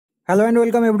Hello and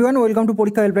welcome everyone, welcome to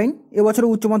পরীক্ষা helpline. এবছর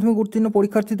উচ্চ মাধ্যমিক উত্তীর্ণ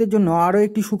পরীক্ষার্থীদের জন্য আরও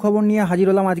একটি সুখবর নিয়ে হাজির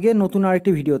হলাম আজকে নতুন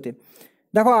আরেকটি ভিডিওতে।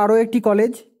 দেখো, আরও একটি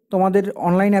কলেজ তোমাদের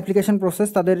অনলাইন অ্যাপ্লিকেশন প্রসেস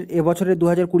তাদের এবছরের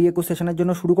 2020-21 সেশনের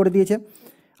জন্য শুরু করে দিয়েছে।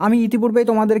 আমি ইতিপূর্বেই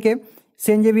তোমাদেরকে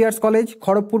Saint Xavier's college,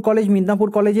 Kharagpur college, Midnapore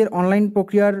কলেজের অনলাইন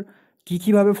প্রক্রিয়ার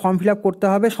কীভাবে ফর্ম ফিল আপ করতে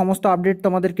হবে সমস্ত আপডেট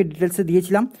তোমাদেরকে ডিটেলসে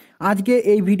দিয়েছিলাম। আজকে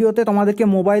এই ভিডিওতে তোমাদেরকে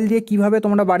মোবাইল দিয়ে কিভাবে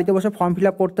তোমরা বাড়িতে বসে ফর্ম ফিল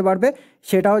আপ করতে পারবে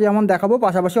সেটাও যেমন দেখাবো,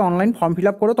 পাশাপাশি অনলাইন ফর্ম ফিল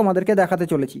আপ করেও তোমাদেরকে দেখাতে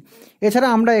চলেছি। এছাড়া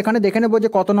আমরা এখানে দেখে নেবো যে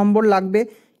কত নম্বর লাগবে,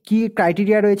 কি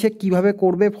ক্রাইটেরিয়া রয়েছে, কিভাবে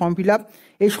করবে ফর্ম ফিল আপ,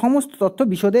 এই সমস্ত তথ্য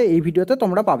বিশদে এই ভিডিওতে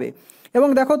তোমরা পাবে। এবং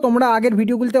দেখো, তোমরা আগের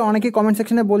ভিডিওগুলিতে অনেকেই কমেন্ট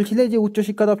সেকশনে বলছিলে যে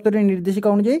উচ্চশিক্ষা দপ্তরের নির্দেশিকা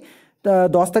অনুযায়ী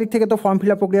 10 তারিখ থেকে তো ফর্ম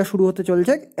ফিল আপ প্রক্রিয়া শুরু হতে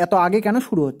চলেছে, এত আগে কেন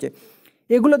শুরু হচ্ছে?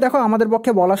 এগুলো দেখো আমাদের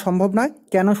পক্ষে বলা সম্ভব নয়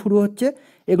কেন শুরু হচ্ছে।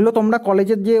 এগুলো তোমরা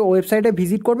কলেজের যে ওয়েবসাইটে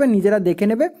ভিজিট করবে, নিজেরা দেখে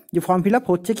নেবে যে ফর্ম ফিল আপ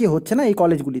হচ্ছে কি হচ্ছে না এই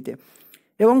কলেজগুলিতে।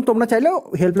 এবং তোমরা চাইলেও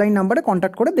হেল্পলাইন নাম্বারে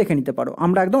কন্ট্যাক্ট করে দেখে নিতে পারো।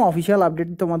 আমরা একদম অফিসিয়াল আপডেট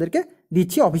তোমাদেরকে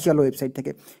দিচ্ছি অফিসিয়াল ওয়েবসাইট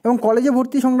থেকে। এবং কলেজে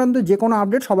ভর্তি সংক্রান্ত যে কোনো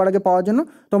আপডেট সবার আগে পাওয়ার জন্য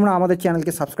তোমরা আমাদের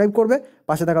চ্যানেলকে সাবস্ক্রাইব করবে,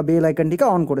 পাশে থাকা বেল আইকনটিকে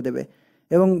অন করে দেবে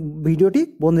এবং ভিডিওটি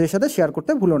বন্ধুদের সাথে শেয়ার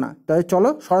করতে ভুলো না। তাহলে চলো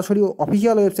সরাসরি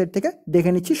অফিসিয়াল ওয়েবসাইট থেকে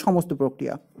দেখে নিচ্ছি সমস্ত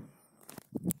প্রক্রিয়া।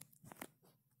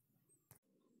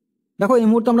 দেখো, এই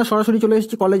মুহূর্তে আমরা সরাসরি চলে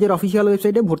এসেছি কলেজের অফিসিয়াল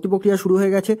ওয়েবসাইটে। ভর্তি প্রক্রিয়া শুরু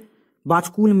হয়ে গেছে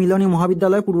বাজকুল মিলনী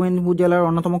মহাবিদ্যালয়, পূর্ব মেদিনীপুর জেলার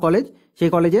অন্যতম কলেজ, সেই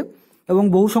কলেজে। এবং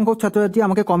বহু সংখ্যক ছাত্রছাত্রী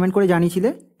আমাকে কমেন্ট করে জানিয়েছিলে।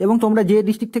 এবং তোমরা যে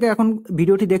ডিস্ট্রিক্ট থেকে এখন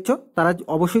ভিডিওটি দেখছো তারা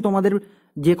অবশ্যই তোমাদের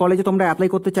যে কলেজে তোমরা অ্যাপ্লাই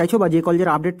করতে চাইছো বা যে কলেজের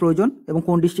আপডেট প্রয়োজন এবং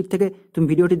কোন ডিস্ট্রিক্ট থেকে তুমি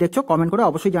ভিডিওটি দেখছো কমেন্ট করে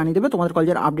অবশ্যই জানিয়ে দেবে। তোমাদের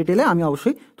কলেজের আপডেট এলে আমি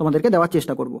অবশ্যই তোমাদেরকে দেওয়ার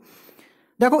চেষ্টা করব।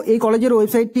 দেখো, এই কলেজের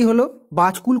ওয়েবসাইটটি হলো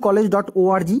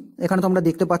bajkulcollege.org। এখানে তোমরা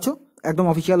দেখতে পাচ্ছ একদম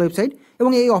অফিসিয়াল ওয়েবসাইট।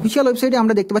 এবং এই অফিসিয়াল ওয়েবসাইটে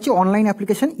আমরা দেখতে পাচ্ছি অনলাইন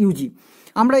অ্যাপ্লিকেশন ইউজি।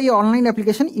 আমরা এই অনলাইন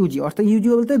অ্যাপ্লিকেশন ইউজি অর্থাৎ ইউজি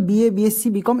বলতে বিএ, বিএসসি,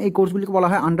 বিকম এই কোর্সগুলিকে বলা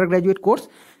হয় আন্ডার গ্র্যাজুয়েট কোর্স।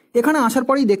 এখানে আসার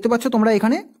পরেই দেখতে পাচ্ছ তোমরা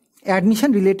এখানে অ্যাডমিশন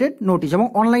রিলেটেড নোটিশ এবং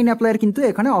অনলাইন অ্যাপ্লাইয়ের কিন্তু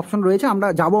এখানে অপশন রয়েছে। আমরা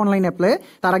যাবো অনলাইন অ্যাপ্লাইয়ে,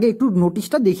 তার আগে একটু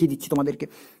নোটিশটা দেখিয়ে দিচ্ছি তোমাদেরকে।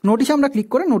 নোটিশে আমরা ক্লিক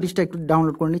করে নোটিশটা একটু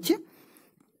ডাউনলোড করে নিচ্ছি।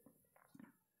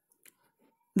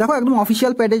 দেখো, একদম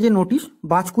অফিসিয়াল প্যাডে যে নোটিশ,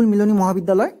 বাজকুল মিলনী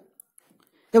মহাবিদ্যালয়।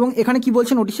 এবং এখানে কি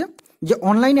বলছে নোটিশে, যে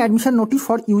online admission notice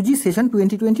for Yuji session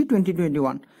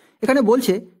 2020-2021। এখানে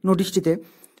বলছে নোটিশটিতে,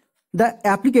 the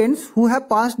applicants who have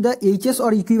passed the HS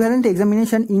or equivalent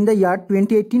examination in the year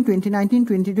 2018, 2019,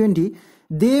 2020,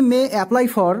 they may apply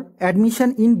for admission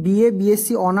in BA, B.Sc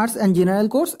Honours and General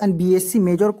course and B.Sc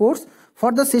Major course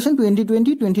for the session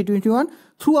 2020-2021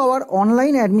 through our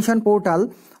online admission portal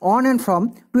on and from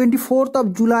 24th of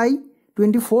July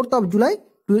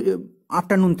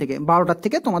afternoon থেকে 12টার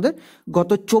থেকে। তোমাদের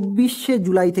গত 24শে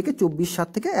জুলাই থেকে 24/7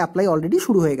 থেকে apply already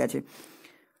শুরু হয়ে গেছে।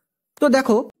 তো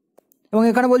দেখো, এবং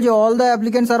এখানে বলছে all the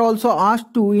applicants are also asked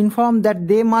to inform that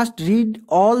they must read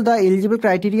all the eligible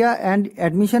criteria and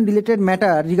admission related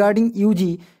matter regarding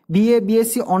Yuji, BA,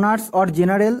 BSc honours or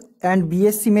general and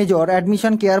BSc major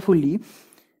admission carefully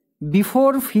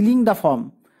before filling the form.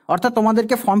 অর্থাৎ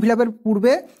তোমাদেরকে form fill আপের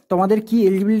পূর্বে তোমাদের কি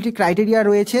eligibility criteria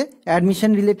রয়েছে,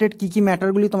 admission related কী কী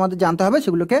ম্যাটারগুলি তোমাদের জানতে হবে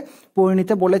সেগুলোকে পড়ে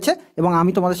নিতে বলেছে। এবং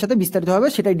আমি তোমাদের সাথে বিস্তারিতভাবে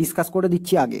সেটাই ডিসকাস করে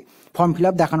দিচ্ছি আগে ফর্ম ফিল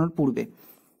আপ দেখানোর পূর্বে।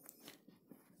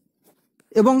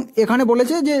 এবং এখানে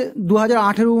বলেছে যে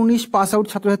 2018-19 পাস আউট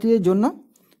ছাত্রছাত্রীদের জন্য।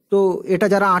 তো এটা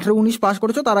যারা 18-19 পাস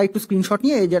করেছো তারা একটু স্ক্রিনশট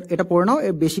নিয়ে এটা পড়ে নাও।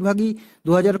 বেশিরভাগই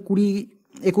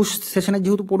 2020-21 সেশনের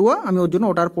যেহেতু পড়ুয়া, আমি ওর জন্য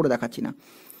ওটা আর পড়ে দেখাচ্ছি না।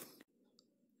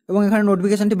 এবং এখানে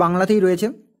নোটিফিকেশনটি বাংলাতেই রয়েছে।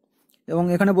 এবং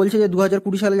এখানে বলছে যে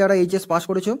 2020 সালে যারা এইচএস পাস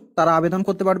করেছো তারা আবেদন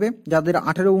করতে পারবে। যাদের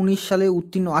 18-19 সালে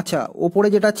উত্তীর্ণ, আচ্ছা ওপরে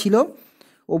যেটা ছিল,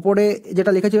 ওপরে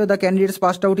যেটা লেখা ছিল the candidates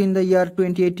passed out in the year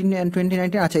 2018 and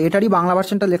 2019, আচ্ছা এটারই বাংলা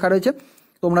ভার্সনটা লেখা রয়েছে।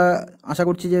 তোমরা আশা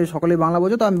করছি যে সকলেই বাংলা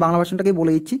বোঝো, তো আমি বাংলা ভার্সনটাকেই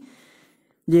বলে দিচ্ছি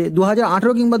যে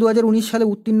 2018 কিংবা 2019 সালে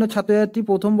উত্তীর্ণ ছাত্রছাত্রী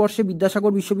প্রথম বর্ষে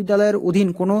বিদ্যাসাগর বিশ্ববিদ্যালয়ের অধীন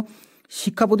কোনো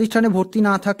শিক্ষা প্রতিষ্ঠানে ভর্তি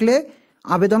না থাকলে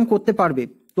আবেদন করতে পারবে।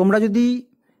 তোমরা যদি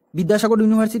বিদ্যাসাগর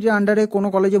ইউনিভার্সিটির আন্ডারে কোনো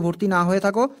কলেজে ভর্তি না হয়ে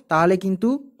থাকো তাহলে কিন্তু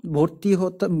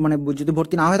যদি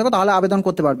ভর্তি না হয়ে থাকো তাহলে আবেদন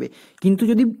করতে পারবে। কিন্তু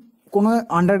যদি কোনো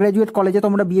আন্ডার গ্র্যাজুয়েট কলেজে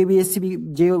তোমরা বিএ, বিএসসি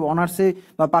যে অনার্সে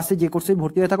বা পাশে যে কোর্সে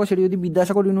ভর্তি হয়ে থাকো সেটি যদি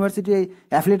বিদ্যাসাগর ইউনিভার্সিটি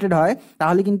অ্যাফিলিয়েটেড হয়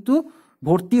তাহলে কিন্তু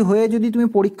ভর্তি হয়ে যদি তুমি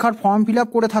পরীক্ষার ফর্ম ফিল আপ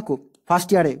করে থাকো ফার্স্ট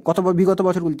ইয়ারে বিগত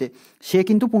বছরগুলিতে, সে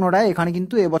কিন্তু পুনরায় এখানে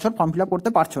কিন্তু এবছর ফর্ম ফিল আপ করতে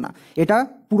পারছো না। এটা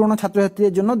পুরনো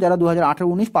ছাত্রছাত্রীদের জন্য যারা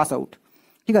 2018-19 পাস আউট।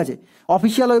 ঠিক আছে,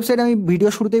 অফিসিয়াল ওয়েবসাইট আমি ভিডিও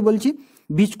শুরুতেই বলছি,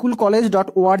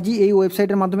 bajkulcollege.org এই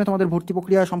ওয়েবসাইটের মাধ্যমে তোমাদের ভর্তি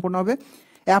প্রক্রিয়া সম্পন্ন হবে।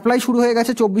 অ্যাপ্লাই শুরু হয়ে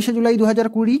গেছে 24শে জুলাই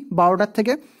 2020 12টার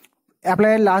থেকে।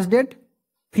 অ্যাপ্লাইয়ের লাস্ট ডেট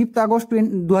 5th আগস্ট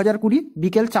 2020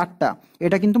 বিকেল 4টা।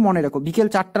 এটা কিন্তু মনে রাখো, বিকেল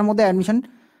 4টার মধ্যে অ্যাডমিশন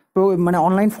মানে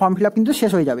অনলাইন ফর্ম ফিল আপ কিন্তু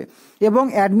শেষ হয়ে যাবে। এবং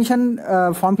অ্যাডমিশন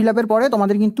ফর্ম ফিল আপের পরে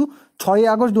তোমাদের কিন্তু 6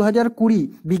 আগস্ট 2020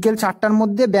 বিকেল 4টার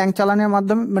মধ্যে ব্যাংক চালানের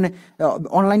মাধ্যমে মানে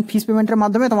অনলাইন ফিস পেমেন্টের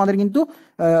মাধ্যমে তোমাদের কিন্তু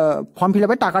ফর্ম ফিল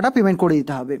আপের টাকাটা পেমেন্ট করে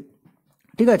দিতে হবে,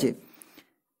 ঠিক আছে।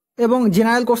 এবং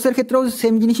জেনারেল কোর্সের ক্ষেত্রেও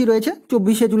সেম জিনিসই রয়েছে,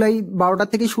 24শে জুলাই 12টা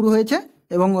থেকেই শুরু হয়েছে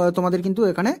এবং তোমাদের কিন্তু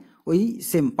এখানে ওই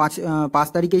সেম 5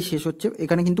 তারিখেই শেষ হচ্ছে।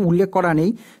 এখানে কিন্তু উল্লেখ করা নেই,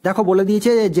 দেখো বলে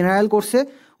দিয়েছে জেনারেল কোর্সে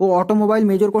ও অটোমোবাইল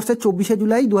মেজর কোর্সে 24শে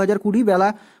জুলাই 2020 বেলা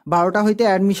 12টা হইতে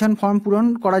অ্যাডমিশন ফর্ম পূরণ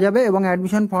করা যাবে এবং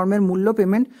অ্যাডমিশন ফর্মের মূল্য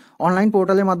পেমেন্ট অনলাইন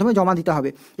পোর্টালের মাধ্যমে জমা দিতে হবে।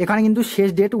 এখানে কিন্তু শেষ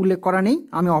ডেট উল্লেখ করা নেই,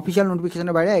 আমি অফিসিয়াল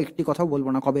নোটিফিকেশনের বাইরে একটি কথাও বলবো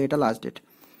না কবে এটা লাস্ট ডেট।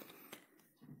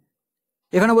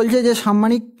 এখানে বলছে যে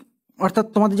সাম্মানিক অর্থাৎ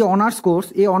তোমাদের যে অনার্স কোর্স,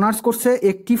 এই অনার্স কোর্সে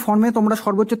একটি ফর্মে তোমরা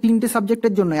সর্বোচ্চ 3টে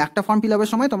সাবজেক্টের জন্য একটা ফর্ম ফিল আপের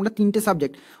সময় তোমরা 3টে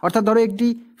সাবজেক্ট, অর্থাৎ ধরো একটি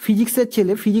ফিজিক্সের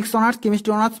ছেলে physics honours,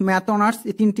 chemistry honours, math honours,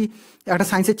 এই 3টি, একটা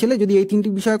সায়েন্সের ছেলে যদি এই 3টি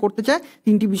বিষয় করতে চায়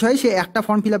 3টি বিষয়ে সে একটা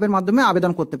ফর্ম ফিল আপের মাধ্যমে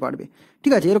আবেদন করতে পারবে,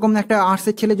 ঠিক আছে। এরকম একটা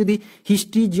আর্টসের ছেলে যদি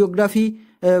হিস্ট্রি, জিওগ্রাফি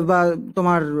বা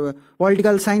তোমার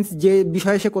পলিটিক্যাল সায়েন্স যে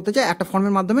বিষয়ে সে করতে চায় একটা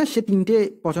ফর্মের মাধ্যমে সে 3টে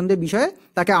পছন্দের বিষয়ে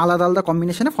তাকে আলাদা আলাদা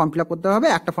কম্বিনেশনে ফর্ম ফিল আপ করতে হবে,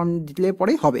 একটা ফর্ম দিলে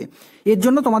পরেই হবে। এর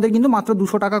জন্য তোমাদের কিন্তু মাত্র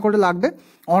 200 টাকা করে লাগবে,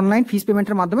 অনলাইন ফিস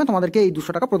পেমেন্টের মাধ্যমে তোমাদেরকে এই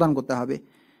 200 টাকা প্রদান করতে হবে।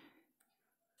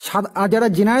 আর যারা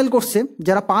জেনারেল কোর্সে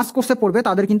যারা পাস কোর্সে পড়বে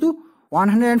তাদের কিন্তু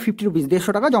 150 রুপিস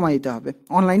 150 টাকা জমা দিতে হবে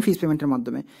অনলাইন ফিস পেমেন্টের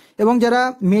মাধ্যমে। এবং যারা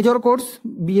মেজর কোর্স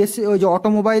বিএসসি ওই যে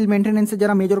অটোমোবাইল মেনটেন্যান্সের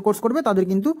যারা মেজর কোর্স করবে তাদের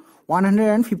কিন্তু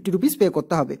 150 রুপিস পে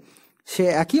করতে হবে সে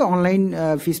একই অনলাইন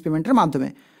ফিস পেমেন্টের মাধ্যমে।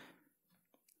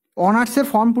 অনার্সের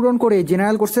ফর্ম পূরণ করে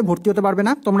জেনারেল কোর্সে ভর্তি হতে পারবে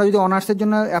না। তোমরা যদি অনার্সের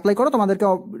জন্য অ্যাপ্লাই করো তোমাদেরকে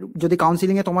যদি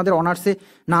কাউন্সিলিংয়ে তোমাদের অনার্সে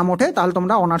নাম ওঠে তাহলে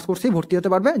তোমরা অনার্স কোর্সেই ভর্তি হতে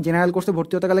পারবে। জেনারেল কোর্সে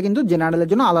ভর্তি হতে গেলে কিন্তু জেনারেলের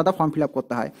জন্য আলাদা ফর্ম ফিল আপ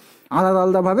করতে হয়, আলাদা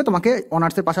আলাদাভাবে তোমাকে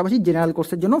অনার্সের পাশাপাশি জেনারেল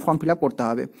কোর্সের জন্য ফর্ম ফিল আপ করতে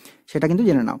হবে, সেটা কিন্তু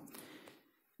জেনে নাও।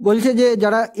 বলছে যে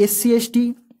যারা এসসি, এসটি,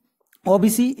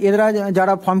 ওবিসি এরা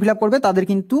যারা ফর্ম ফিল আপ করবে তাদের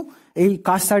কিন্তু এই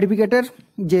কাস্ট সার্টিফিকেটের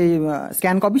যে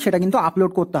স্ক্যান কপি সেটা কিন্তু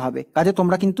আপলোড করতে হবে। কাজে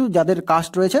তোমরা কিন্তু যাদের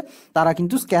কাস্ট রয়েছে তারা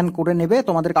কিন্তু স্ক্যান করে নেবে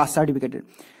তোমাদের কাস্ট সার্টিফিকেটের।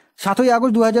 7ই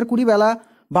আগস্ট 2020 বেলা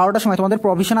 12টার সময় তোমাদের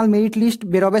প্রভিশনাল মেরিট লিস্ট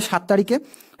বেরোবে 7 তারিখে।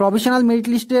 প্রভিশনাল মেরিট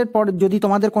লিস্টের পর যদি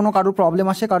তোমাদের কোনো কারোর প্রবলেম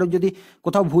আসে, কারোর যদি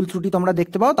কোথাও ভুল ত্রুটি তোমরা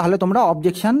দেখতে পাও তাহলে তোমরা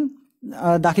অবজেকশন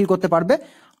দাখিল করতে পারবে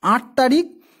 8 তারিখ,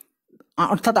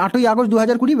 অর্থাৎ 8ই আগস্ট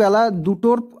 2020 বেলা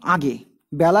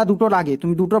 2টোর আগে,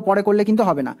 তুমি 2টোর পরে করলে কিন্তু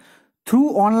হবে না। থ্রু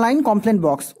অনলাইন কমপ্লেন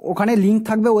বক্স, ওখানে লিঙ্ক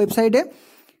থাকবে ওয়েবসাইটে,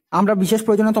 আমরা বিশেষ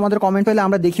প্রয়োজনে তোমাদের কমেন্ট পেলে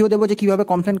আমরা দেখিয়েও দেবো যে কীভাবে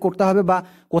কমপ্লেন করতে হবে বা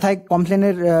কোথায়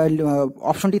কমপ্লেনের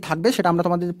অপশনটি থাকবে সেটা আমরা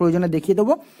তোমাদের প্রয়োজনে দেখিয়ে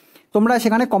দেবো। তোমরা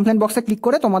সেখানে কমপ্লেন বক্সে ক্লিক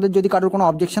করে তোমাদের যদি কারোর কোনো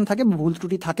অবজেকশন থাকে, ভুল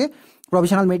ত্রুটি থাকে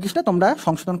প্রভিশনাল মেরিট লিস্টে, তোমরা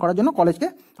সংশোধন করার জন্য কলেজকে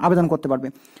আবেদন করতে পারবে।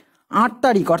 8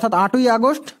 তারিখ অর্থাৎ 8ই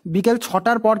আগস্ট বিকেল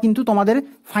 6টার পর কিন্তু তোমাদের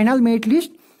ফাইনাল মেরিট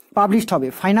লিস্ট পাবলিশড হবে।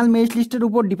 ফাইনাল মেরিট লিস্টের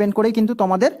উপর ডিপেন্ড করেই কিন্তু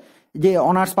তোমাদের যে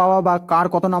অনার্স পাওয়া বা কার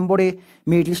কত নম্বরে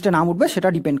মেরিট লিস্টে নাম উঠবে সেটা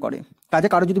ডিপেন্ড করে। কাজে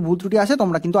কারো যদি ভুল ত্রুটি আসে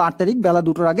তোমরা কিন্তু 8 তারিখ বেলা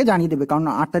 2টোর আগে জানিয়ে দেবে, কারণ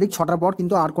 8 তারিখ 6টার পর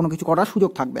কিন্তু আর কোনো কিছু করার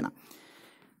সুযোগ থাকবে না।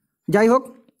 যাই হোক,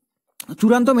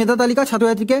 চূড়ান্ত মেধা তালিকা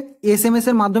ছাত্রছাত্রীকে SMS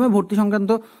এর মাধ্যমে ভর্তি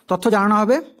সংক্রান্ত তথ্য জানানো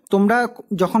হবে। তোমরা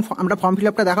যখন আমরা ফর্ম ফিল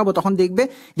আপটা দেখাবো তখন দেখবে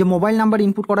যে মোবাইল নাম্বার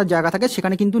ইনপুট করার জায়গা থাকে,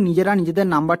 সেখানে কিন্তু নিজেরা নিজেদের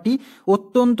নাম্বারটি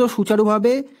অত্যন্ত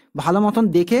সুচারুভাবে ভালো মতন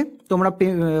দেখে তোমরা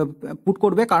পুট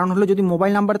করবে। কারণ হলো যদি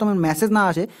মোবাইল নাম্বারে তোমার মেসেজ না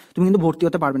আসে তুমি কিন্তু ভর্তি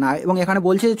হতে পারবে না। এবং এখানে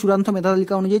বলছে যে চূড়ান্ত মেধা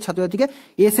তালিকা অনুযায়ী ছাত্রছাত্রীকে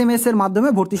SMS এর মাধ্যমে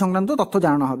ভর্তি সংক্রান্ত তথ্য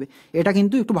জানানো হবে, এটা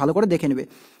কিন্তু একটু ভালো করে দেখে নেবে।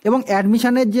 এবং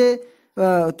অ্যাডমিশনের যে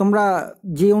তোমরা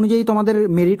যে অনুযায়ী তোমাদের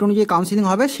মেরিট অনুযায়ী কাউন্সিলিং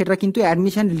হবে সেটা কিন্তু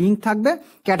অ্যাডমিশন লিঙ্ক থাকবে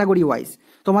ক্যাটাগরি ওয়াইজ।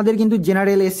 তোমাদের কিন্তু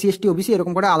জেনারেল, SC, ST, OBC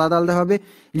এরকম করে আলাদা আলাদাভাবে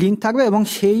লিঙ্ক থাকবে এবং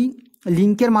সেই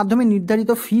লিঙ্কের মাধ্যমে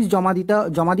নির্ধারিত ফিস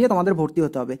জমা দিয়ে তোমাদের ভর্তি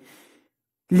হতে হবে।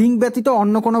 লিঙ্ক ব্যতীত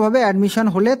অন্য কোনোভাবে অ্যাডমিশন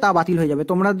হলে তা বাতিল হয়ে যাবে।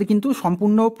 তোমরা কিন্তু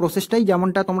সম্পূর্ণ প্রসেসটাই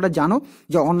যেমনটা তোমরা জানো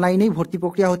যে অনলাইনেই ভর্তি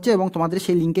প্রক্রিয়া হচ্ছে এবং তোমাদের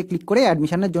সেই লিঙ্কে ক্লিক করে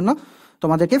অ্যাডমিশনের জন্য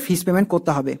তোমাদেরকে ফিস পেমেন্ট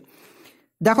করতে হবে।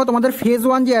 দেখো তোমাদের ফেজ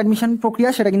 1 যে অ্যাডমিশন প্রক্রিয়া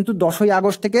সেটা কিন্তু 10ই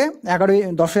আগস্ট থেকে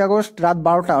 10ই আগস্ট রাত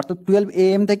 12টা অর্থাৎ 12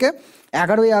 AM থেকে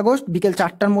 11ই আগস্ট বিকেল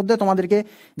 4টার মধ্যে তোমাদেরকে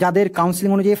যাদের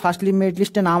কাউন্সিলিং অনুযায়ী ফার্স্ট মেরিট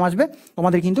লিস্টে নাম আসবে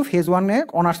তোমাদের কিন্তু ফেজ 1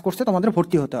 অনার্স কোর্সে তোমাদের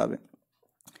ভর্তি হতে হবে।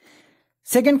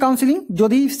 সেকেন্ড কাউন্সিলিং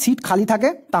যদি সিট খালি থাকে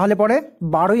তাহলে পরে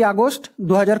 12ই আগস্ট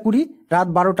 2020 রাত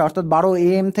 12টা অর্থাৎ 12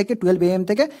 AM থেকে 12 AM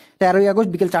থেকে 13ই আগস্ট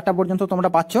বিকেল 4টা পর্যন্ত তোমরা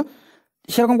পাচ্ছ।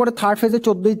 সেরকম করে থার্ড ফেজে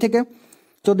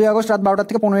 14ই আগস্ট রাত 12টা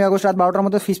থেকে 15ই আগস্ট রাত 12টার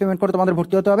মধ্যে ফিস পেমেন্ট করে তোমাদের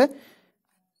ভর্তি হতে হবে।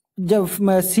 যে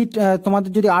সিট তোমাদের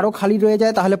যদি আরও খালি রয়ে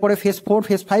যায় তাহলে পরে ফেজ 4,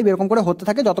 ফেজ 5 এরকম করে হতে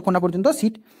থাকে যতক্ষণ না পর্যন্ত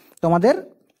সিট তোমাদের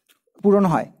পূরণ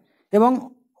হয়। এবং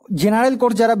জেনারেল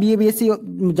কোর্স যারা BA, BSc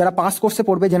যারা পাস কোর্সে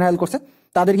পড়বে জেনারেল কোর্সে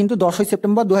তাদের কিন্তু 10ই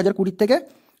সেপ্টেম্বর 2020 থেকে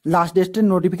লাস্ট ডেটের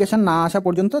নোটিফিকেশন না আসা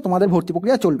পর্যন্ত তোমাদের ভর্তি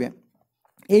প্রক্রিয়া চলবে।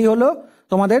 এই হলো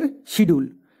তোমাদের শিডিউল,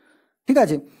 ঠিক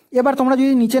আছে। এবার তোমরা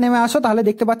যদি নিচে নেমে আসো তাহলে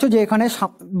দেখতে পাচ্ছ যে এখানে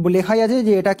লেখাই আছে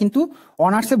যে এটা কিন্তু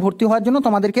অনার্সে ভর্তি হওয়ার জন্য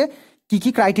তোমাদেরকে কি কি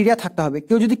ক্রাইটেরিয়া থাকতে হবে।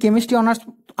 কেউ যদি কেমিস্ট্রি অনার্স,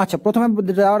 আচ্ছা প্রথমে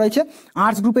দেওয়া রয়েছে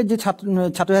আর্টস গ্রুপের যে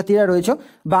ছাত্রছাত্রীরা রয়েছে,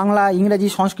 বাংলা, ইংরেজি,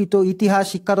 সংস্কৃত, ইতিহাস,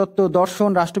 শিক্ষাতত্ত্ব, দর্শন,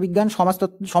 রাষ্ট্রবিজ্ঞান,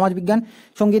 সমাজবিজ্ঞান,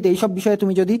 সঙ্গীত, এইসব বিষয়ে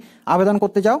তুমি যদি আবেদন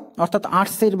করতে যাও, অর্থাৎ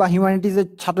আর্টসের বা হিউম্যানিটিসের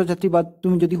ছাত্রছাত্রী বা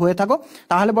তুমি যদি হয়ে থাকো,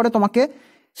 তাহলে পরে তোমাকে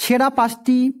সেরা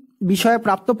 5টি বিষয়ে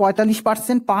প্রাপ্ত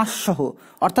 45% পাস সহ,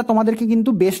 অর্থাৎ তোমাদেরকে কিন্তু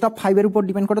বেস্ট অফ 5-এর উপর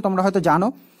ডিপেন্ড করে, তোমরা হয়তো জানো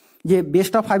যে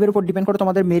বেস্ট অফ 5-এর উপর ডিপেন্ড করে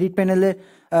তোমাদের মেরিট প্যানেলে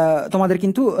তোমাদের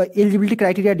কিন্তু এলিজিবিলিটি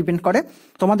ক্রাইটেরিয়া ডিপেন্ড করে।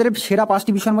 তোমাদের সেরা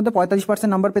 5টি বিষয়ের মধ্যে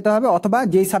 45% নাম্বার পেতে হবে, অথবা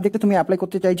যেই সাবজেক্টে তুমি অ্যাপ্লাই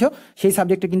করতে চাইছো সেই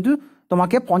সাবজেক্টে কিন্তু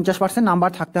তোমাকে 50% নাম্বার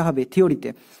থাকতে হবে থিওরিতে,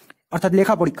 অর্থাৎ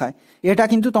লেখা পরীক্ষায়। এটা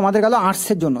কিন্তু তোমাদের গেল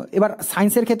আর্টসের জন্য। এবার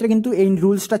সায়েন্সের ক্ষেত্রে কিন্তু এই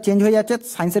রুলসটা চেঞ্জ হয়ে যাচ্ছে।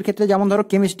 সায়েন্সের ক্ষেত্রে যেমন ধরো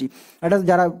কেমিস্ট্রি, এটা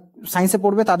যারা সায়েন্সে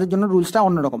পড়বে তাদের জন্য রুলসটা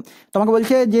অন্যরকম। তোমাকে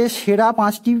বলছে যে সেরা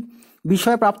 5টি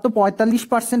বিষয়ে প্রাপ্ত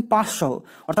 45% পাস সহ,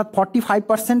 অর্থাৎ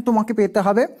 45% তোমাকে পেতে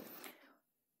হবে,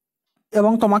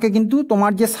 এবং তোমাকে কিন্তু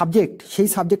তোমার যে সাবজেক্ট সেই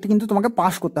সাবজেক্টে কিন্তু তোমাকে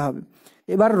পাস করতে হবে।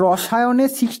 এবার রসায়নে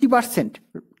 60%,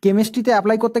 কেমিস্ট্রিতে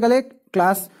অ্যাপ্লাই করতে গেলে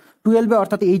ক্লাস 12-এ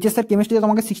অর্থাৎ এইচএস এর কেমিস্ট্রিতে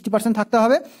তোমাকে 60% থাকতে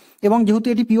হবে, এবং যেহেতু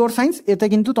এটি পিওর সায়েন্স এতে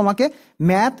কিন্তু তোমাকে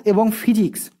ম্যাথ এবং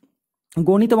ফিজিক্স,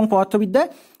 গণিত এবং পদার্থবিদ্যায়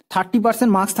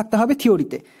 30% মার্কস থাকতে হবে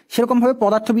থিওরিতে। সেরকমভাবে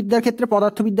পদার্থবিদ্যার ক্ষেত্রে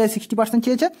পদার্থবিদ্যায় 60%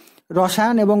 চেয়েছে,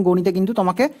 রসায়ন এবং গণিতে কিন্তু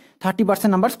তোমাকে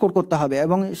 30% নাম্বার স্কোর করতে হবে,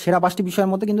 এবং সেরা 5টি বিষয়ের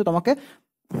মধ্যে কিন্তু তোমাকে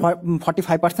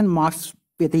 45% মার্কস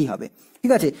পেতেই হবে।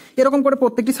 ঠিক আছে, এরকম করে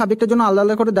প্রত্যেকটি সাবজেক্টের জন্য আলাদা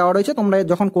আলাদা করে দেওয়া রয়েছে। তোমরা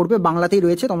যখন করবে বাংলাতেই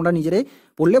রয়েছে, তোমরা নিজেরাই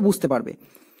পড়লে বুঝতে পারবে।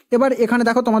 এবার এখানে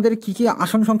দেখো তোমাদের কি কি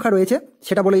আসন সংখ্যা রয়েছে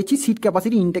সেটা বলে দিচ্ছি। সিট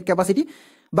ক্যাপাসিটি, ইনটেক ক্যাপাসিটি,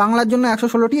 বাংলার জন্য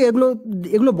 116টি।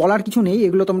 এগুলো বলার কিছু নেই,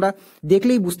 এগুলো তোমরা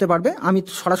দেখলেই বুঝতে পারবে। আমি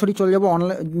সরাসরি চলে যাবো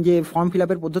অনলাইন যে ফর্ম ফিল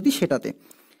আপের পদ্ধতি সেটাতে।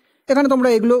 এখানে তোমরা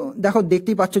এগুলো দেখো,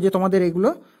 দেখতেই পাচ্ছ যে তোমাদের এগুলো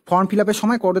ফর্ম ফিল আপের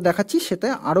সময় করে দেখাচ্ছি, সেটা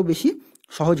আরও বেশি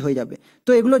সহজ হয়ে যাবে। তো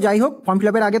এগুলো যাই হোক, ফর্ম ফিল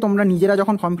আপের আগে তোমরা নিজেরা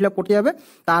যখন ফর্ম ফিল আপ করতে যাবে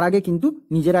তার আগে কিন্তু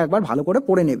নিজেরা একবার ভালো করে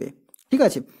পড়ে নেবে। ঠিক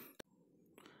আছে,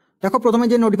 দেখো প্রথমে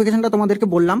যে নোটিফিকেশনটা তোমাদেরকে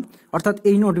বললাম, অর্থাৎ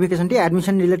এই নোটিফিকেশনটি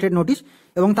অ্যাডমিশন রিলেটেড নোটিশ,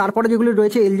 এবং তারপরে যেগুলো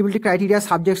রয়েছে eligibility criteria,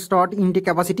 subject slot, intact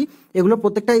capacity, এগুলো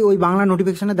প্রত্যেকটাই ওই বাংলা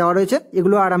নোটিফিকেশনে দেওয়া রয়েছে।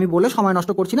 এগুলো আর আমি বলে সময়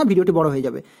নষ্ট করছি না, ভিডিওটি বড় হয়ে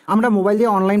যাবে। আমরা মোবাইল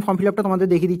দিয়ে অনলাইন ফর্ম ফিল আপটা তোমাদের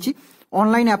দেখিয়ে দিচ্ছি।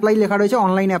 অনলাইন অ্যাপ্লাই লেখা রয়েছে,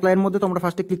 অনলাইন অ্যাপ্লাইয়ের মধ্যে তোমরা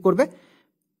ফার্স্টে ক্লিক করবে।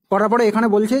 করার পরে এখানে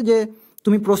বলছে যে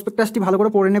তুমি প্রসপেক্টাসটি ভালো করে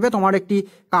পড়ে নেবে। তোমার একটি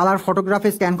কালার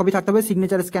ফটোগ্রাফের স্ক্যান কপি থাকতে হবে,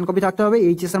 সিগনেচারের স্ক্যান কপি থাকতে হবে,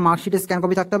 এইচএস এর মার্কশিটের স্ক্যান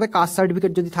কপি থাকতে হবে, কাস্ট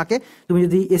সার্টিফিকেট যদি থাকে, তুমি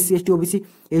যদি এসসি এসটি ওবিসি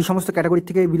এই সমস্ত ক্যাটাগরি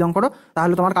থেকে বিলং করো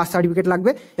তাহলে তোমার কাস্ট সার্টিফিকেট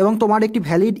লাগবে, এবং তোমার একটি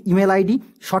ভ্যালিড ইমেল আইডি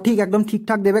সঠিক একদম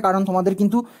ঠিকঠাক দেবে, কারণ তোমাদের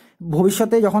কিন্তু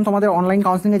ভবিষ্যতে যখন তোমাদের অনলাইন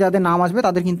কাউন্সিলিংয়ে যাদের নাম আসবে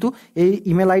তাদের কিন্তু এই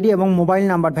ইমেল আইডি এবং mobile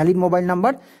number, valid mobile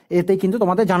number এতেই কিন্তু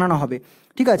তোমাদের জানানো হবে।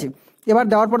 ঠিক আছে, এবার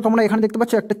দেওয়ার পর তোমরা এখানে দেখতে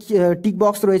পাচ্ছ একটা টিক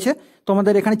বক্স রয়েছে।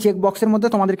 তোমাদের এখানে চেক বক্সের মধ্যে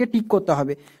তোমাদেরকে টিক করতে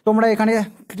হবে। তোমরা এখানে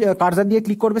কার্সার দিয়ে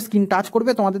ক্লিক করবে, স্ক্রিন টাচ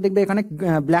করবে, তোমাদের দেখবে এখানে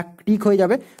ব্ল্যাক টিক হয়ে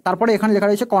যাবে। তারপরে এখানে লেখা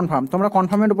রয়েছে কনফার্ম, তোমরা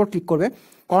কনফার্মের উপর ক্লিক করবে।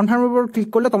 কনফার্মের উপর ক্লিক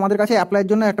করলে তোমাদের কাছে অ্যাপ্লাইয়ের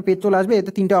জন্য একটা পেজ চলে আসবে।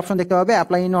 এতে 3টে অপশন দেখতে পাবে,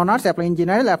 apply in honours, apply in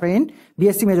general, apply in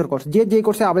BSc major course. যে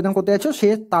কোর্সে আবেদন করতে যাচ্ছ সে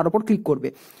তার উপর ক্লিক করবে।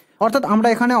 অর্থাৎ আমরা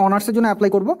এখানে অনার্সের জন্য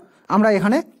অ্যাপ্লাই করব, আমরা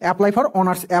এখানে apply for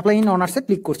honours, apply in অনার্সে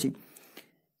ক্লিক করছি।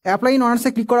 অ্যাপ্লাই ইন অনার্সে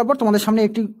ক্লিক করার পর তোমাদের সামনে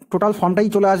একটি টোটাল ফর্মটাই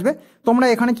চলে আসবে। তোমরা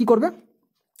এখানে কি করবে,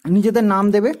 নিজেদের নাম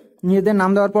দেবে। নিজেদের নাম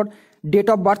দেওয়ার পর ডেট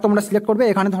অফ বার্থ তোমরা সিলেক্ট করবে।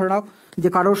 এখানে ধরে নাও যে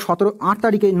কারোর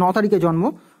 9 তারিখে জন্ম,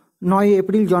 9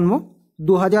 এপ্রিল জন্ম,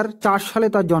 2004 সালে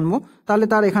তার জন্ম, তাহলে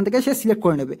তার এখান থেকে সে সিলেক্ট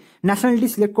করে নেবে। ন্যাশনালিটি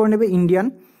সিলেক্ট করে নেবে ইন্ডিয়ান।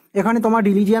 এখানে তোমার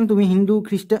রিলিজিয়ান, তুমি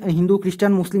হিন্দু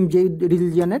খ্রিস্টান মুসলিম যেই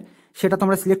রিলিজিয়ানের সেটা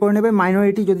তোমরা সিলেক্ট করে নেবে।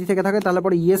 মাইনরিটি যদি থেকে থাকে তাহলে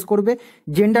পরে ইয়েস করবে।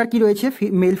 জেন্ডার কি রয়েছে,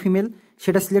 মেল ফিমেল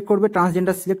সেটা সিলেক্ট করবে।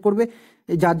 ট্রান্সজেন্ডার সিলেক্ট করবে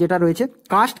যার যেটা রয়েছে।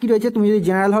 কাস্ট কি রয়েছে, তুমি যদি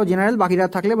জেনারেল হও জেনারেল, বাকিরা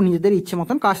থাকলে নিজেদের ইচ্ছে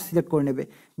মতন কাস্ট সিলেক্ট করে নেবে,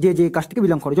 যে কাস্ট থেকে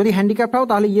বিলং করে। যদি হ্যান্ডিক্যাপ্ট হও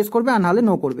তাহলে ইয়েস করবে, আর নাহলে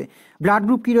নো করবে। ব্লাড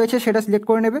গ্রুপ কি রয়েছে সেটা সিলেক্ট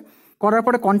করে নেবে। করার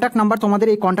পরে কন্ট্যাক্ট নাম্বার, তোমাদের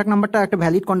এই কন্ট্যাক্ট নাম্বারটা একটা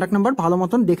ভ্যালিড কন্ট্যাক্ট নাম্বার, ভালো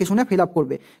মতন দেখে শুনে ফিল আপ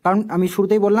করবে, কারণ আমি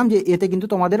শুরুতেই বললাম যে এতে কিন্তু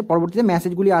তোমাদের পরবর্তীতে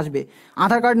মেসেজগুলি আসবে।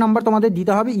 আধার কার্ড নাম্বার তোমাদের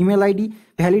দিতে হবে, email ID,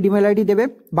 valid email ID দেবে,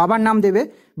 বাবার নাম দেবে,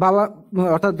 বাবা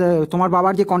অর্থাৎ তোমার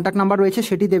বাবার যে কন্ট্যাক্ট নাম্বার রয়েছে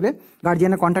সেটি দেবে,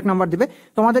 গার্জিয়ানের কন্ট্যাক্ট নাম্বার দেবে।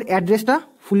 তোমাদের অ্যাড্রেসটা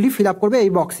ফুললি ফিল আপ করবে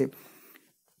এই বক্সে।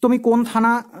 তুমি কোন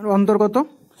থানা অন্তর্গত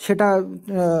সেটা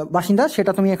বাসিন্দা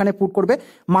সেটা তুমি এখানে পুট করবে।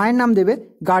 মায়ের নাম দেবে,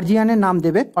 গার্জিয়ানের নাম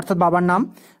দেবে, অর্থাৎ বাবার নাম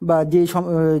বা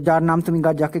যার নাম তুমি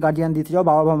যাকে গার্জিয়ান দিতে চাও,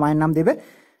 বাবা বা মায়ের নাম দেবে।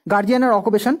 গার্জিয়ানের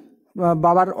অকুপেশন,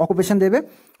 বাবার অকুপেশন দেবে,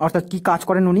 অর্থাৎ কি কাজ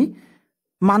করেন উনি।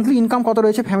 মান্থলি ইনকাম কত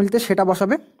রয়েছে ফ্যামিলিতে সেটা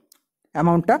বসাবে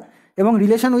অ্যামাউন্টটা, এবং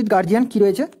রিলেশন উইথ গার্জিয়ান কি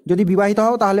রয়েছে। যদি বিবাহিত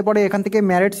হও তাহলে পরে এখান থেকে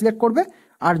ম্যারেড সিলেক্ট করবে,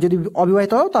 আর যদি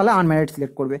অবিবাহিত হও তাহলে আনম্যারিড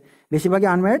সিলেক্ট করবে। বেশিরভাগই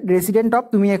আনম্যারিড। রেসিডেন্ট অফ,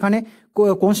 তুমি এখানে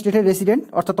কোন স্টেটের রেসিডেন্ট,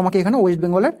 অর্থাৎ তোমাকে এখানে ওয়েস্ট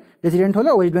বেঙ্গলের রেসিডেন্ট হলে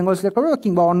ওয়েস্ট বেঙ্গল সিলেক্ট করবে,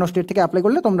 কিংবা অন্য স্টেট থেকে অ্যাপ্লাই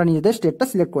করলে তোমরা নিজেদের স্টেটটা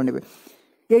সিলেক্ট করে নেবে।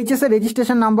 এইচএস এর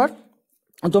রেজিস্ট্রেশন নাম্বার,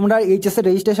 তোমরা এইচএস এর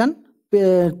রেজিস্ট্রেশন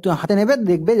হাতে নেবে,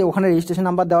 দেখবে যে ওখানে রেজিস্ট্রেশন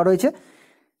নাম্বার দেওয়া রয়েছে।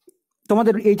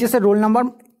 তোমাদের এইচএস এর রোল নাম্বার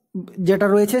যেটা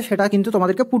রয়েছে সেটা কিন্তু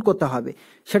তোমাদেরকে পুট করতে হবে,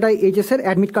 সেটা এইচএস এর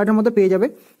অ্যাডমিট কার্ডের মধ্যে পেয়ে যাবে।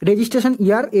 রেজিস্ট্রেশন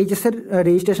ইয়ার, এইচএস এর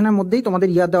রেজিস্ট্রেশনের মধ্যেই তোমাদের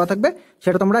ইয়ার দেওয়া থাকবে,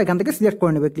 সেটা তোমরা এখান থেকে সিলেক্ট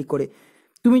করে নেবে ক্লিক করে।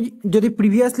 তুমি যদি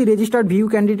প্রিভিয়াসলি রেজিস্টার্ড ভিউ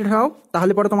ক্যান্ডিডেট হও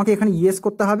তাহলে পরে তোমাকে এখানে ইয়েস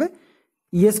করতে হবে,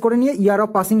 ইয়েস করে নিয়ে ইয়ার অফ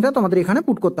পাসিংটা তোমাদের এখানে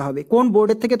পুট করতে হবে। কোন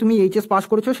বোর্ডের থেকে তুমি এইচএস পাস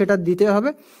করেছো সেটা দিতে হবে।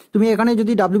 তুমি এখানে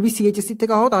যদি WBCHSC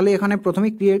থেকে হও তাহলে এখানে প্রথমে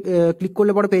ক্লিক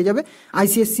করলে পরে পেয়ে যাবে।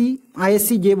 ICSC ISC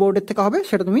যে বোর্ডের থেকে হবে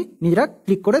সেটা তুমি নিজেরা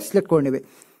ক্লিক করে সিলেক্ট করে নেবে।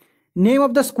 নেম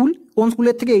অফ দ্য স্কুল, কোন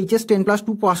স্কুলের থেকে এইচএস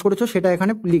 10+2 পাস করেছো সেটা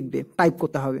এখানে লিখবে, টাইপ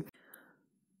করতে হবে।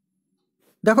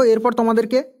 দেখো এরপর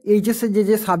তোমাদেরকে এইচএসের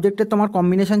যে সাবজেক্টের তোমার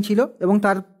কম্বিনেশন ছিল এবং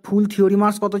তার ফুল থিওরি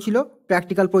মার্কস কত ছিল,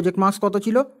 প্র্যাকটিক্যাল প্রজেক্ট মার্কস কত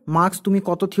ছিল, মার্কস তুমি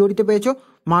কত থিওরিতে পেয়েছো,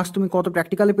 মার্কস তুমি কত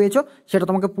প্র্যাকটিক্যালে পেয়েছো সেটা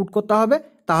তোমাকে পুট করতে হবে।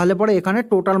 তাহলে পরে এখানে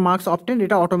টোটাল মার্কস অবটেন্ড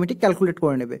এটা অটোমেটিক ক্যালকুলেট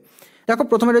করে নেবে। দেখো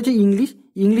প্রথমে রয়েছে ইংলিশ।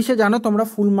 ইংলিশে জানো তোমরা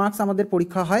ফুল মার্কস আমাদের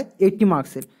পরীক্ষা হয় 80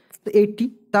 মার্কসের, তো 80,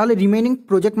 তাহলে রিমেনিং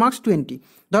প্রজেক্ট মার্কস 20।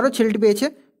 ধরো ছেলেটি পেয়েছে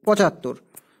 75,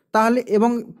 তাহলে এবং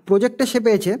প্রজেক্টে সে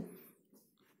পেয়েছে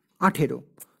 18,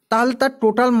 তাহলে তার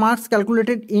total marks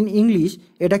calculated in English,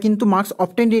 এটা কিন্তু মার্কস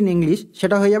অবটেন্ড ইন ইংলিশ,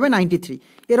 সেটা হয়ে যাবে 93।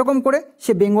 এরকম করে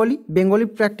সে বেঙ্গলি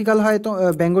প্র্যাকটিক্যাল হয়, তো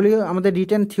বেঙ্গলি আমাদের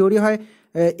রিটেন থিওরি হয়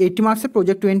 80 মার্কসের,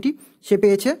 প্রজেক্ট 20, সে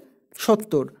পেয়েছে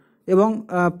 70 এবং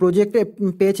প্রজেক্টে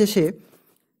পেয়েছে সে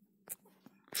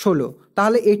 16,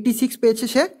 তাহলে 86 পেয়েছে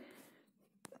সে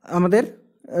আমাদের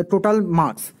টোটাল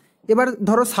মার্কস। এবার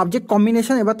ধরো সাবজেক্ট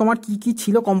কম্বিনেশন, এবার তোমার কি কি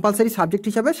ছিল কম্পালসারি সাবজেক্ট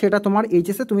হিসাবে সেটা তোমার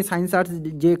এইচএসে তুমি সায়েন্স আর্টস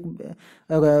যে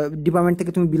ডিপার্টমেন্ট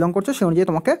থেকে তুমি বিলং করছো সে অনুযায়ী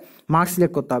তোমাকে মার্কস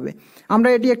সিলেক্ট করতে হবে। আমরা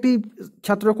এটি একটি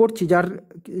ছাত্র করছি যার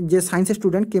যে সায়েন্সের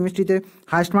স্টুডেন্ট, কেমিস্ট্রিতে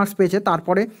হায়েস্ট মার্কস পেয়েছে,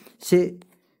 তারপরে সে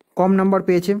কম নাম্বার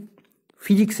পেয়েছে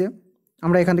ফিজিক্সে,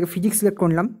 আমরা এখান থেকে ফিজিক্স সিলেক্ট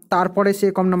করলাম, তারপরে সে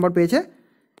কম নাম্বার পেয়েছে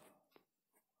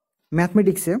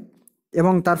ম্যাথমেটিক্সে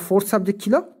এবং তার ফোর্থ সাবজেক্ট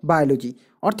ছিল বায়োলজি।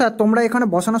 অর্থাৎ তোমরা এখানে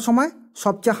বসানোর সময়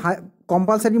সবচেয়ে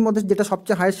কম্পালসারির মধ্যে যেটা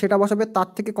সবচেয়ে হাইয়েস্ট সেটা বসাবে, তার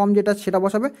থেকে কম যেটা সেটা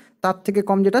বসাবে, তার থেকে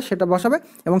কম যেটা সেটা বসাবে,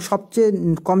 এবং সবচেয়ে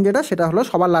কম যেটা সেটা হলো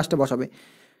সবার লাস্টে বসাবে।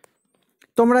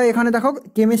 তোমরা এখানে দেখো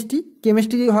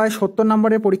কেমিস্ট্রি হয় 70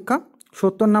 নম্বরের পরীক্ষা,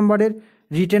 70 নম্বরের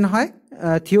রিটেন হয়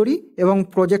থিওরি, এবং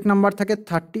প্রজেক্ট নাম্বার থেকে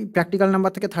 30, প্র্যাকটিক্যাল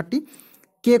নাম্বার থেকে 30।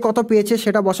 কে কত পেয়েছে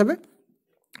সেটা বসাবে,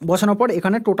 বসানোর পর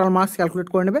এখানে টোটাল মার্কস ক্যালকুলেট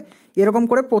করে নেবে। এরকম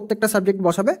করে প্রত্যেকটা সাবজেক্ট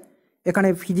বসাবে, এখানে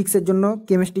ফিজিক্সের জন্য,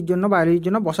 কেমিস্ট্রির জন্য, বায়োলজির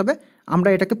জন্য বসাবে। আমরা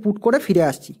এটাকে পুট করে ফিরে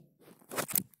আসছি।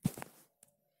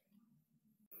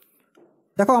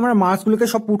 দেখো আমরা মার্কসগুলোকে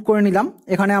সব পুট করে নিলাম,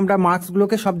 এখানে আমরা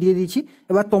মার্কসগুলোকে সব দিয়ে দিয়েছি।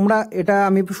 এবার তোমরা, এটা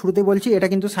আমি শুরুতেই বলছি, এটা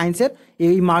কিন্তু সায়েন্সের,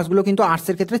 এই মার্কসগুলো কিন্তু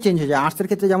আর্টসের ক্ষেত্রে চেঞ্জ হয়ে যায়। আর্টসের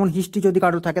ক্ষেত্রে যেমন হিস্ট্রি যদি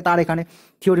কারোর থাকে তার এখানে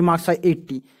থিওরি মার্কস হয়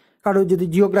 80, কারো যদি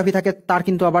জিওগ্রাফি থাকে তার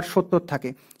কিন্তু আবার 70 থাকে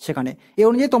সেখানে। এই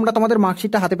অনুযায়ী তোমরা তোমাদের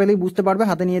মার্কশিটটা হাতে পেলেই বুঝতে পারবে,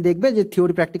 হাতে নিয়ে দেখবে যে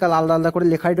থিওরি প্র্যাকটিক্যাল আলাদা আলাদা করে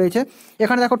লেখাই রয়েছে।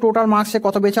 এখানে দেখো টোটাল মার্কসে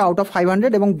কত পেয়েছে আউট অফ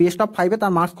 500 এবং বেস্ট অফ 5-এ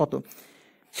তার মার্কস কত,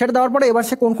 সেটা দেওয়ার পরে এবার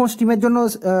সে কোন কোন স্ট্রিমের জন্য,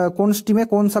 কোন স্ট্রিমে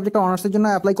কোন সাবজেক্টে অনার্সের জন্য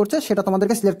অ্যাপ্লাই করছে সেটা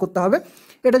তোমাদেরকে সিলেক্ট করতে হবে।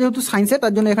 এটা যেহেতু সায়েন্সের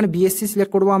তার জন্য এখানে B.Sc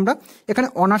সিলেক্ট করবো আমরা। এখানে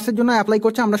অনার্সের জন্য অ্যাপ্লাই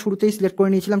করছে, আমরা শুরুতেই সিলেক্ট করে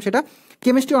নিয়েছিলাম সেটা।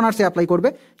 কেমিস্ট্রি অনার্সে অ্যাপ্লাই করবে।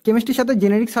 কেমিস্ট্রির সাথে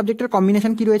জেনেরিক সাবজেক্টের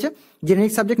কম্বিনেশন কি রয়েছে,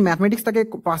 জেনেরিক সাবজেক্ট ম্যাথমেটিক্স তাকে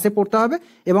পাশে পড়তে হবে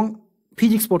এবং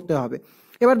ফিজিক্স পড়তে হবে।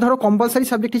 এবার ধরো কম্পালসারি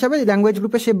সাবজেক্ট হিসাবে ল্যাঙ্গুয়েজ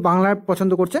গ্রুপে সে বাংলা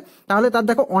পছন্দ করছে, তাহলে তার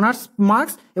দেখো অনার্স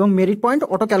মার্কস এবং মেরিট পয়েন্ট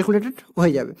অটো ক্যালকুলেটেড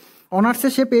হয়ে যাবে। অনার্সে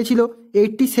সে পেয়েছিল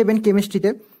 87 কেমিস্ট্রিতে,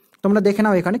 তোমরা দেখে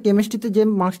নাও এখানে কেমিস্ট্রিতে যে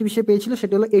মার্কসটি সে পেয়েছিল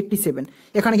সেটা হলো 87,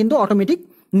 এখানে কিন্তু অটোমেটিক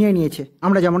নিয়ে নিয়েছে,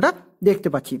 আমরা যেমনটা দেখতে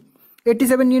পাচ্ছি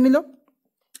 87 নিয়ে নিল।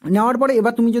 নেওয়ার পরে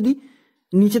এবার তুমি যদি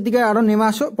নিচের দিকে আরও নেমে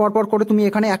আসো, পরপর করে তুমি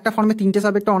এখানে একটা ফর্মে 3টে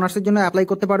সাবজেক্টে অনার্সের জন্য অ্যাপ্লাই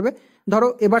করতে পারবে। ধরো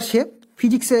এবার সে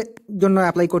ফিজিক্সের জন্য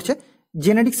অ্যাপ্লাই করছে,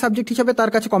 জেনেরিক সাবজেক্ট হিসাবে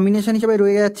তার কাছে কম্বিনেশন হিসাবে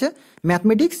রয়ে যাচ্ছে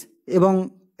ম্যাথমেটিক্স, এবং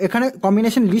এখানে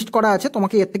কম্বিনেশন লিস্ট করা আছে,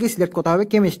 তোমাকে এর থেকেই সিলেক্ট করতে হবে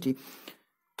কেমিস্ট্রি।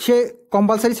 সে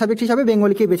কম্পালসারি সাবজেক্ট হিসাবে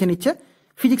বেঙ্গলিকেই বেছে নিচ্ছে।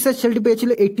 ফিজিক্সের ছেলেটি পেয়েছিল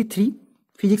 83,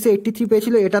 ফিজিক্সে 83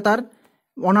 পেয়েছিল, এটা তার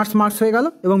অনার্স মার্কস হয়ে গেল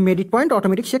এবং মেরিট পয়েন্ট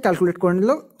অটোমেটিক সে ক্যালকুলেট করে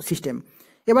নিল সিস্টেম।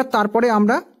 এবার তারপরে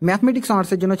আমরা ম্যাথমেটিক্স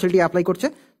অনার্সের জন্য ছেলেটি অ্যাপ্লাই করছে,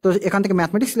 তো এখান থেকে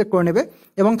ম্যাথমেটিক্স সিলেক্ট করে নেবে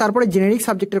এবং তারপরে জেনেরিক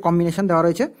সাবজেক্টের কম্বিনেশন দেওয়া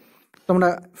রয়েছে, তোমরা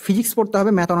ফিজিক্স পড়তে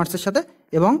হবে ম্যাথ অনার্সের সাথে,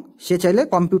 এবং সে চাইলে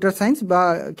কম্পিউটার সায়েন্স বা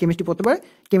কেমিস্ট্রি পড়তে পারে,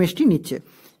 কেমিস্ট্রি নিচ্ছে,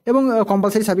 এবং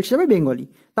কম্পালসারি সাবজেক্ট হিসাবে বেঙ্গলি।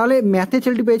 তাহলে ম্যাথে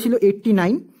ছেলেটি পেয়েছিল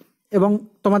 89 এবং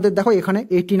তোমাদের দেখো এখানে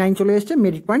 89 চলে এসেছে,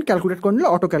 মেরিট পয়েন্ট ক্যালকুলেট করে নিলে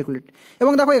অটো ক্যালকুলেট।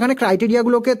 এবং দেখো এখানে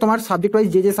ক্রাইটেরিয়াগুলোকে তোমার সাবজেক্ট ওয়াইজ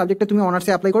যে সাবজেক্টে তুমি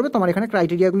অনার্সে অ্যাপ্লাই করবে তোমার এখানে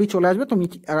ক্রাইটেরিয়াগুলি চলে আসবে, তুমি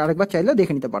আরেকবার চাইলে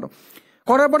দেখে নিতে পারো।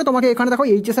 করার পরে তোমাকে এখানে দেখো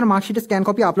এইচএস এর মার্কশিটের স্ক্যান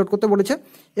কপি আপলোড করতে বলেছে,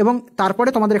 এবং তারপরে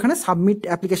তোমাদের এখানে সাবমিট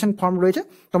অ্যাপ্লিকেশন ফর্ম রয়েছে,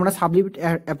 তোমরা সাবমিট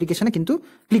অ্যাপ্লিকেশনে কিন্তু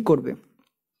ক্লিক করবে।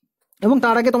 এবং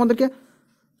তার আগে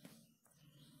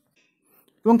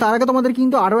তোমাদের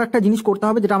কিন্তু আরও একটা জিনিস করতে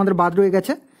হবে, যেটা আমাদের বাদ রয়ে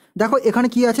গেছে। দেখো এখানে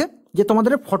কি আছে, যে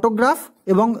তোমাদের ফটোগ্রাফ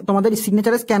এবং তোমাদের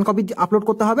সিগনেচারের স্ক্যান কপি আপলোড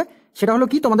করতে হবে। সেটা হলো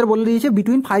কি, তোমাদের বলে দিয়েছে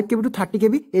বিটুইন 5 KB to 30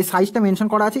 KB এই সাইজটা মেনশন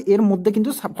করা আছে। এর মধ্যে কিন্তু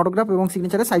ফটোগ্রাফ এবং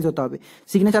সিগনেচারের সাইজ হতে হবে।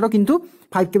 সিগনেচারও কিন্তু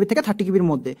 5 KB থেকে 30 KB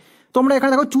মধ্যে। তোমরা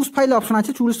এখানে দেখো চুজ ফাইল অপশন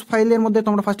আছে, চুজ ফাইলের মধ্যে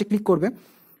তোমরা ফার্স্টে ক্লিক করবে।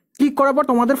 ক্লিক করার পর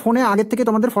তোমাদের ফোনে আগের থেকে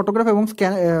তোমাদের ফটোগ্রাফ এবং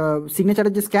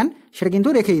সিগনেচারের যে স্ক্যান সেটা কিন্তু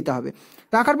রেখে দিতে হবে।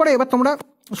 রাখার পরে এবার তোমরা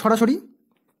সরাসরি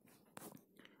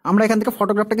আমরা এখান থেকে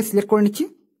ফটোগ্রাফটাকে সিলেক্ট করে নিচ্ছি।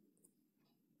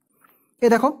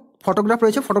 দেখো ফটোগ্রাফ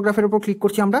রয়েছে, ফটোগ্রাফের উপর ক্লিক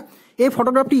করছি আমরা। এই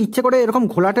ফটোগ্রাফটি ইচ্ছে করে এরকম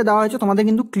ঘোলাটে দেওয়া হয়েছে, তোমাদের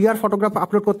কিন্তু ক্লিয়ার ফটোগ্রাফ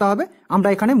আপলোড করতে হবে। আমরা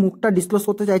এখানে মুখটা ডিসক্লোজ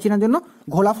করতে চাইছি না জন্য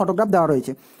ঘোলা ফটোগ্রাফ দেওয়া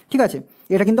রয়েছে, ঠিক আছে।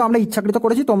 এটা কিন্তু আমরা ইচ্ছাকৃত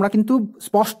করেছি, তোমরা কিন্তু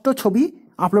স্পষ্ট ছবি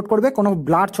আপলোড করবে। কোনো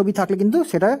ব্লার ছবি থাকলে কিন্তু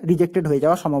সেটা রিজেক্টেড হয়ে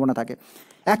যাওয়ার সম্ভাবনা থাকে।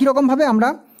 একই রকমভাবে আমরা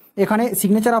এখানে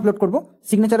সিগনেচার আপলোড করব।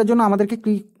 সিগনেচারের জন্য আমাদেরকে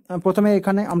প্রথমে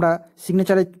এখানে আমরা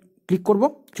সিগনেচারে ক্লিক করব,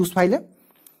 চুজ ফাইলে।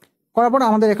 করার পর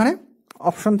আমাদের এখানে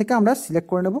অপশন থেকে আমরা সিলেক্ট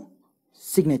করে নেব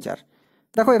সিগনেচার।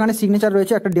 দেখো এখানে সিগনেচার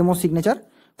রয়েছে, একটা ডেমো সিগনেচার।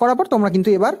 করার পর তোমরা কিন্তু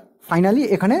এবার ফাইনালি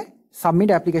এখানে সাবমিট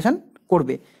অ্যাপ্লিকেশন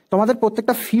করবে। তোমাদের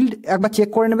প্রত্যেকটা ফিল্ড একবার চেক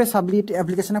করে নেবে সাবমিট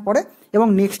অ্যাপ্লিকেশনের পরে, এবং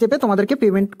নেক্সট স্টেপে তোমাদেরকে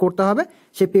পেমেন্ট করতে হবে।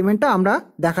 সেই পেমেন্টটা আমরা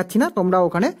দেখাচ্ছি না, তোমরা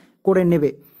ওখানে করে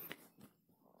নেবে।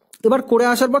 এবার করে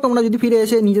আসার পর তোমরা যদি ফিরে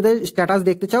এসে নিজেদের স্ট্যাটাস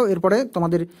দেখতে চাও, এরপরে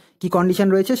তোমাদের কি কন্ডিশন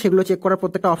রয়েছে সেগুলো চেক করার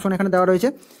প্রত্যেকটা অপশন এখানে দেওয়া রয়েছে।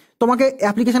 তোমাকে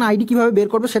অ্যাপ্লিকেশন আইডি কিভাবে বের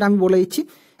করবে সেটা আমি বলে দিচ্ছি।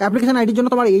 অ্যাপ্লিকেশন আইডির জন্য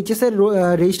তোমার এইচএস এর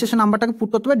রেজিস্ট্রেশন নাম্বারটাকে পুট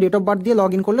করতে হবে। ডেট অফ বার্থ দিয়ে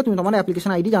লগ ইন করলে তুমি তোমার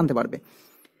অ্যাপ্লিকেশন আইডি জানতে পারবে।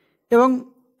 এবং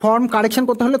ফর্ম কারেকশন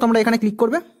করতে হলে তোমরা এখানে ক্লিক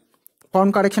করবে। ফর্ম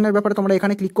কারেকশনের ব্যাপারে তোমরা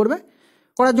এখানে ক্লিক করবে।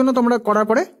 করার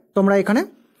পরে তোমরা এখানে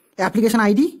অ্যাপ্লিকেশন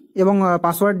আইডি এবং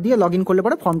পাসওয়ার্ড দিয়ে লগ ইন করলে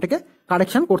পরে ফর্মটাকে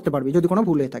কারেকশন করতে পারবে যদি কোনো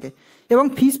ভুল হয়ে থাকে। এবং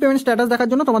ফিস পেমেন্ট স্ট্যাটাস দেখার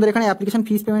জন্য তোমাদের এখানে অ্যাপ্লিকেশন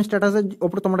ফিস পেমেন্ট স্ট্যাটাসের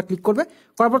উপর তোমরা ক্লিক করবে।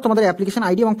 করার পর তোমাদের অ্যাপ্লিকেশন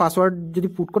আইডি এবং পাসওয়ার্ড যদি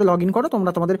পুট করে লগ ইন করো,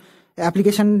 তোমরা তোমাদের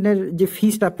অ্যাপ্লিকেশনের যে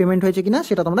ফিসটা পেমেন্ট হয়েছে কিনা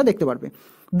সেটা তোমরা দেখতে পারবে।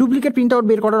 ডুপ্লিকেট প্রিন্ট আউট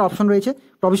বের করার অপশন রয়েছে।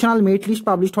 প্রফেশনাল মেরিট লিস্ট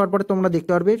পাবলিশ হওয়ার পরে তোমরা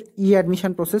দেখতে পারবে।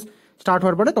 অ্যাডমিশন প্রসেস স্টার্ট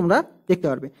হওয়ার পরে তোমরা দেখতে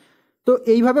পারবে। তো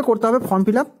এইভাবে করতে হবে ফর্ম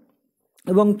ফিল আপ।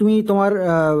 এবং তুমি তোমার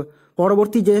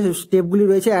পরবর্তী যে স্টেপগুলি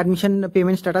রয়েছে, অ্যাডমিশন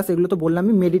পেমেন্ট স্ট্যাটাস, এগুলো তো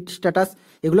বললামই, মেরিট স্ট্যাটাস,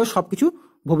 এগুলো সব কিছু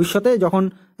ভবিষ্যতে যখন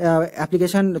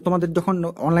অ্যাপ্লিকেশন তোমাদের যখন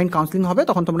অনলাইন কাউন্সিলিং হবে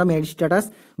তখন তোমরা মেরিট স্ট্যাটাস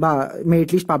বা মেরিট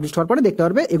লিস্ট পাবলিশ হওয়ার পরে দেখতে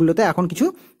পারবে। এগুলোতে এখন কিছু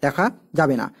দেখা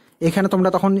যাবে না। এখানে তোমরা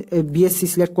তখন বিএসসি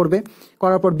সিলেক্ট করবে।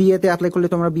 করার পর বিএতে অ্যাপ্লাই করলে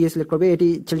তোমরা বিএ সিলেক্ট করবে। এটি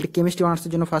ছেলেটি কেমিস্ট্রি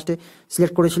অনার্সের জন্য ফার্স্টে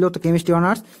সিলেক্ট করেছিল, তো chemistry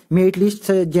honours. Merit list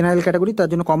general category, তার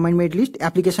জন্য combined merit list.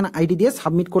 Application ID দিয়ে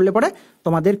সাবমিট করলে পরে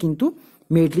তোমাদের কিন্তু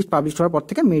মেরিট লিস্ট পাবলিশ হওয়ার পর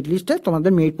থেকে মেরিট লিস্টে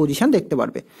তোমাদের মেরিট পজিশন দেখতে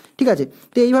পারবে, ঠিক আছে।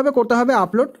 তো এইভাবে করতে হবে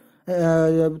আপলোড।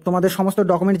 তোমাদের সমস্ত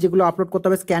ডকুমেন্ট যেগুলো আপলোড করতে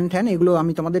হবে, স্ক্যান ট্যান, এগুলো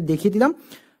আমি তোমাদের দেখিয়ে দিলাম।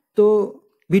 তো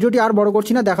ভিডিওটি আর বড়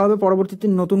করছি না, দেখা হবে পরবর্তীতে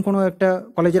নতুন কোনো একটা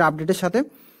কলেজের আপডেটের সাথে।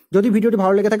 যদি ভিডিওটি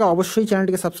ভালো লেগে থাকে অবশ্যই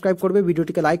চ্যানেলটিকে সাবস্ক্রাইব করবে,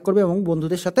 ভিডিওটিকে লাইক করবে এবং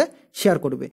বন্ধুদের সাথে শেয়ার করবে।